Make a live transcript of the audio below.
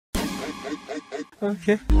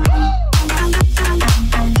Okay.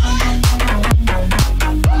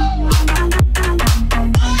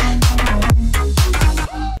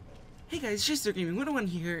 Hey guys, Chester Gaming 101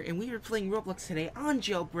 here, and we are playing Roblox today on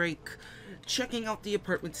Jailbreak, checking out the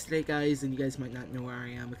apartments today, guys. And you guys might not know where I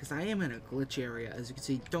am because I am in a glitch area. As you can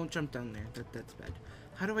see, don't jump down there. That's bad.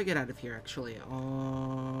 How do I get out of here, actually?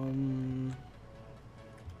 Come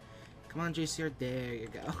on, JCR. There you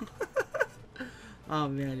go. Oh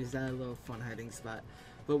man, is that a little fun hiding spot?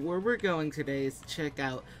 But where we're going today is to check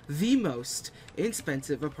out the most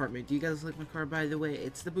expensive apartment. Do you guys like my car, by the way?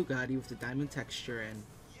 It's the Bugatti with the diamond texture and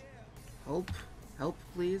help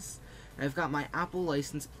please. And I've got my Apple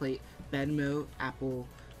license plate, Benmo Apple.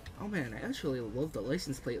 Oh man, I actually love the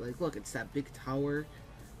license plate. Like, look, it's that big tower.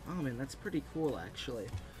 Oh man, that's pretty cool actually.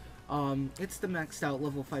 It's the maxed out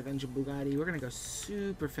level 5 engine Bugatti. We're gonna go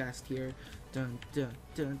super fast here. Dun dun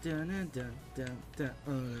dun dun dun dun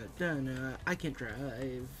dun dun. I can't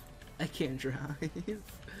drive. I can't drive.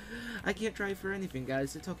 I can't drive for anything,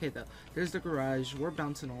 guys. It's okay though. There's the garage. We're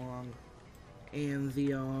bouncing along. And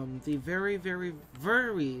the very, very,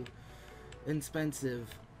 very expensive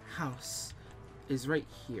house is right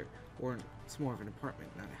here. Or it's more of an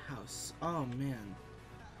apartment, not a house. Oh man.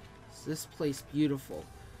 Is this place beautiful?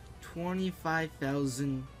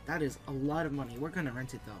 25,000. That is a lot of money. We're gonna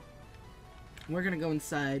rent it though. We're gonna go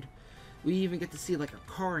inside. We even get to see like a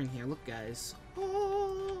car in here. Look, guys.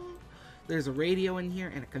 Oh, there's a radio in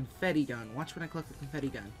here and a confetti gun. Watch when I collect the confetti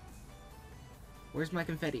gun. Where's my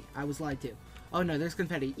confetti? I was lied to. Oh no, there's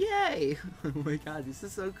confetti. Yay! Oh my god, this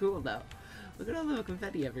is so cool though. Look at all the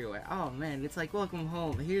confetti everywhere. Oh man, it's like welcome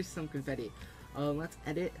home. Here's some confetti. Let's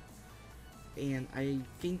edit. And I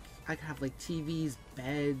think I could have like TVs,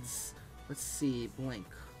 beds. Let's see, blank.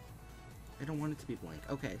 I don't want it to be blank.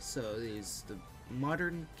 Okay, so there's the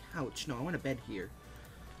modern couch. No, I want a bed here.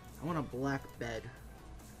 I want a black bed.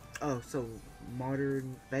 Oh, so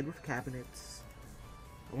modern bed with cabinets.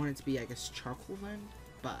 I want it to be, I guess, charcoal then?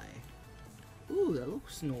 Bye. Ooh, that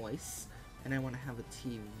looks nice. And I want to have a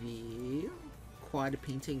TV. Quad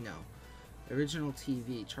painting? No. Original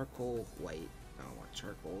TV, charcoal white. I don't want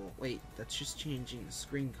charcoal. Wait, that's just changing the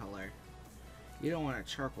screen color. You don't want a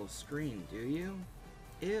charcoal screen, do you?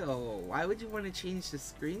 Ew, why would you want to change the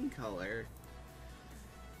screen color?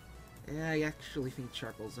 Yeah, I actually think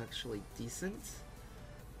charcoal's actually decent.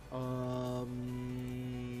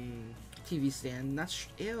 TV stand, that's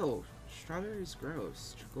ew. Strawberry's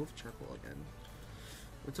gross. Go with charcoal again.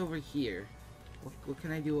 What's over here? What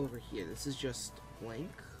can I do over here? This is just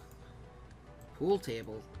blank. Pool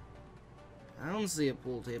table. I don't see a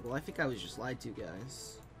pool table. I think I was just lied to,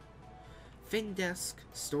 guys. Fin desk,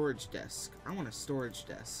 storage desk. I want a storage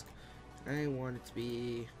desk. I want it to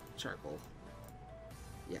be charcoal.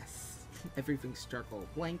 Yes. Everything's charcoal.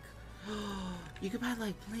 Blank. You could buy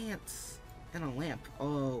like plants and a lamp.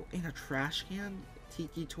 Oh, and a trash can.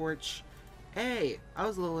 Tiki torch. Hey, I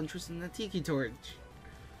was a little interested in the tiki torch.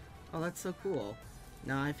 Oh, that's so cool.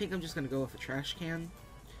 Now I think I'm just gonna go with a trash can.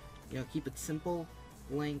 You know, keep it simple.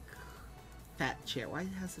 Blank. Fat chair. Why it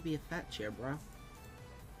has to be a fat chair, bro?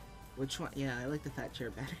 Which one? Yeah, I like the fat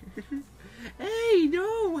chair better. Hey,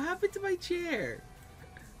 no! What happened to my chair?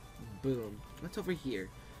 Boom. What's over here?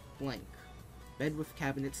 Blank. Bed with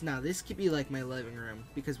cabinets. Now, this could be like my living room.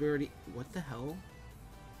 Because we already... What the hell?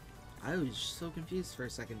 I was so confused for a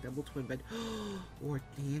second. Double twin bed. Or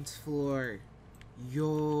dance floor.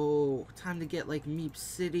 Yo! Time to get like Meep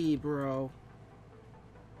City, bro.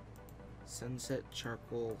 Sunset,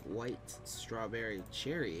 charcoal, white, strawberry,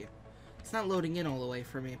 cherry. It's not loading in all the way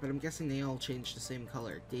for me, but I'm guessing they all change the same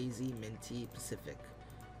color. Daisy, minty, Pacific.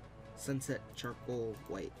 Sunset, charcoal,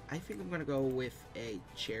 white. I think I'm gonna go with a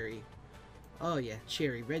cherry. Oh yeah,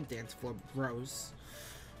 cherry. Red dance floor, bros.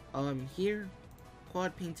 Here,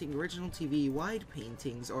 quad painting, original TV, wide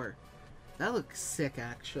paintings, or... That looks sick,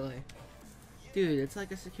 actually. Dude, it's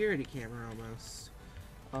like a security camera, almost.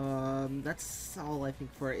 That's all I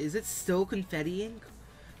think for it. Is it still confettiing?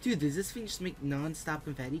 Dude, does this thing just make non-stop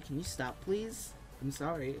confetti? Can you stop, please? I'm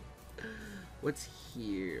sorry. What's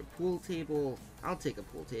here? Pool table. I'll take a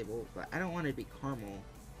pool table, but I don't want it to be caramel.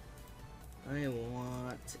 I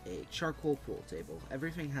want a charcoal pool table.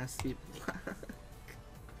 Everything has to be black.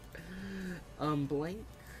 Blank.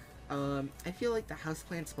 I feel like the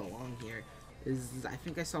houseplants belong here. I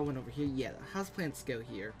think I saw one over here. Yeah, the houseplants go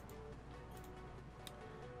here.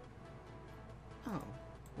 Oh.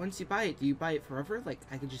 Once you buy it, do you buy it forever? Like,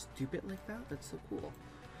 I could just dupe it like that? That's so cool.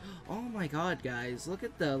 Oh my god, guys. Look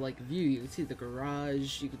at the, like, view. You can see the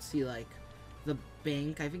garage. You can see, like, the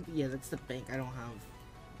bank. I think, yeah, that's the bank. I don't have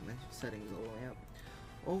my settings all the way up.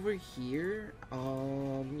 Over here,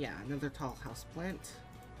 yeah, another tall house plant.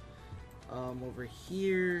 Over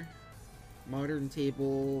here, modern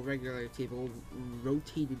table, regular table,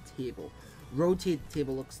 rotated table. Rotated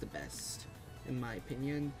table looks the best, in my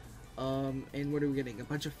opinion. And what are we getting? A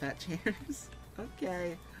bunch of fat chairs?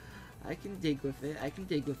 Okay. I can dig with it. I can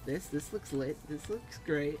dig with this. This looks lit. This looks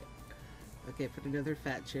great. Okay, put another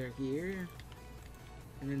fat chair here.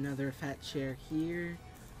 And another fat chair here.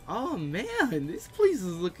 Oh man, this place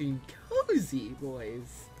is looking cozy,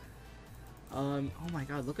 boys. Oh my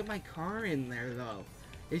god, look at my car in there though.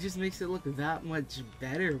 It just makes it look that much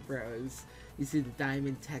better, bros. You see the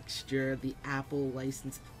diamond texture, the Apple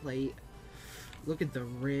license plate. Look at the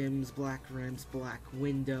rims, black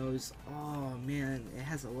windows. Oh man, it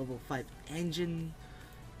has a level 5 engine.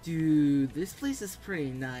 Dude, this place is pretty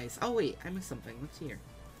nice. Oh wait, I missed something. What's here?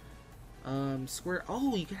 Square.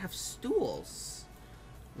 Oh, you can have stools.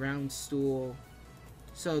 Round stool.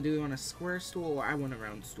 So, do we want a square stool or I want a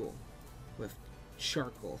round stool? With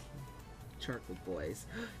charcoal. Charcoal, boys.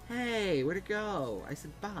 Hey, where'd it go? I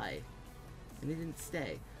said bye. And it didn't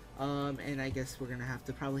stay. And I guess we're gonna have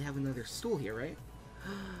to probably have another stool here, right?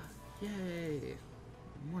 Yay.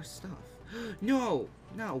 More stuff. No!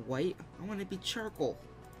 Not white. I want it to be charcoal.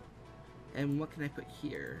 And what can I put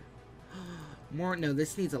here? More. No,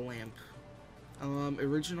 this needs a lamp.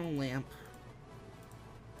 Original lamp.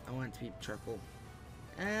 I want it to be charcoal.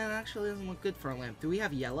 And actually it doesn't look good for a lamp. Do we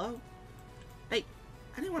have yellow? Hey,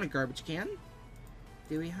 I didn't want a garbage can.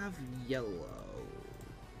 Do we have yellow?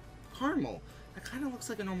 Caramel. That kind of looks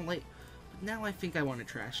like a normal light. But now I think I want a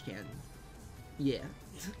trash can. Yeah.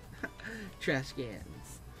 Trash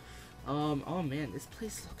cans. Oh man, this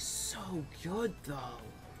place looks so good though.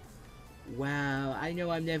 Wow, I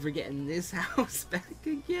know I'm never getting this house back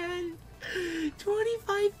again.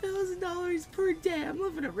 $25,000 per day. I'm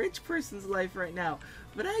living a rich person's life right now,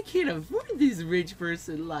 but I can't afford this rich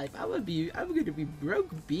person life. I'm gonna be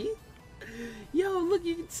broke, B. Yo, look,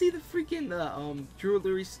 you can see the freaking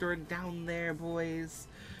jewelry store down there, boys.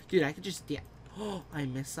 Dude, I could just oh, I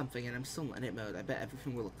missed something, and I'm still in edit mode. I bet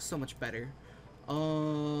everything will look so much better.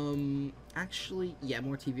 Actually, yeah,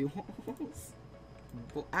 more TV walls.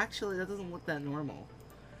 Well, actually, that doesn't look that normal.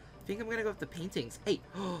 I think I'm gonna go with the paintings. Hey,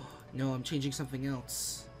 no, I'm changing something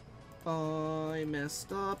else. I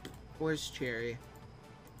messed up. Where's Cherry?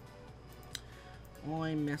 Oh,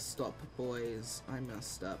 I messed up, boys. I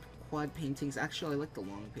messed up. Quad paintings. Actually, I like the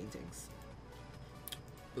long paintings.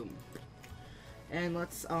 Boom. And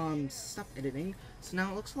let's stop editing. So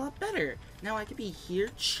now it looks a lot better. Now I could be here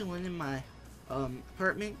chilling in my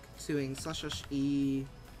apartment doing /e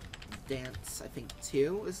dance. I think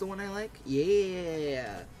 2 is the one I like.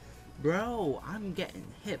 Yeah. Bro, I'm getting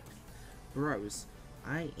hip. Bros,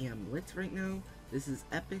 I am lit right now. This is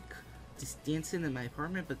epic. Just dancing in my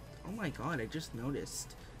apartment, but oh my god, I just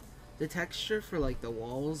noticed. The texture for like the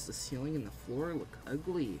walls, the ceiling, and the floor look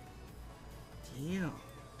ugly. Damn.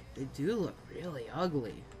 They do look really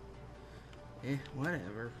ugly. Eh,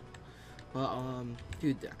 whatever. But,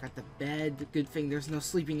 dude, I got the bed. Good thing there's no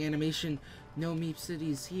sleeping animation. No Meep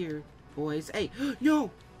Cities here, boys. Hey,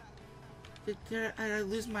 no! Did I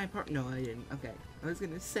lose my part? No, I didn't. Okay. I was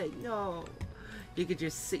gonna say, no. You could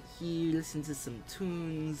just sit here, listen to some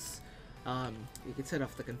tunes. You could set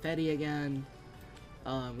off the confetti again.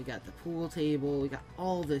 We got the pool table. We got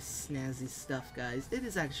all this snazzy stuff, guys. It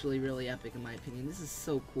is actually really epic, in my opinion. This is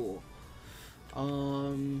so cool.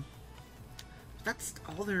 That's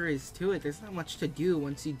all there is to it. There's not much to do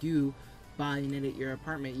once you do buy and edit your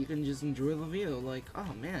apartment. You can just enjoy the view. Like,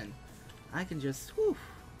 oh man, I can just, whew.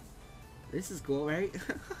 This is cool, right?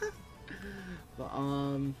 But,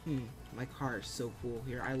 my car is so cool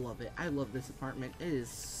here. I love it. I love this apartment. It is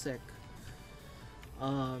sick.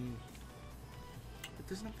 But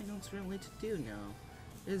there's nothing else really to do now,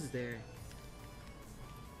 is there?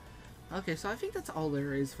 Okay, so I think that's all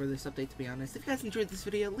there is for this update, to be honest. If you guys enjoyed this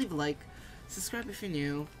video, leave a like, subscribe if you're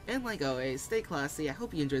new, and like always, stay classy. I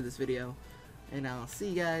hope you enjoyed this video, and I'll see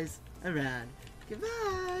you guys around.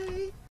 Goodbye!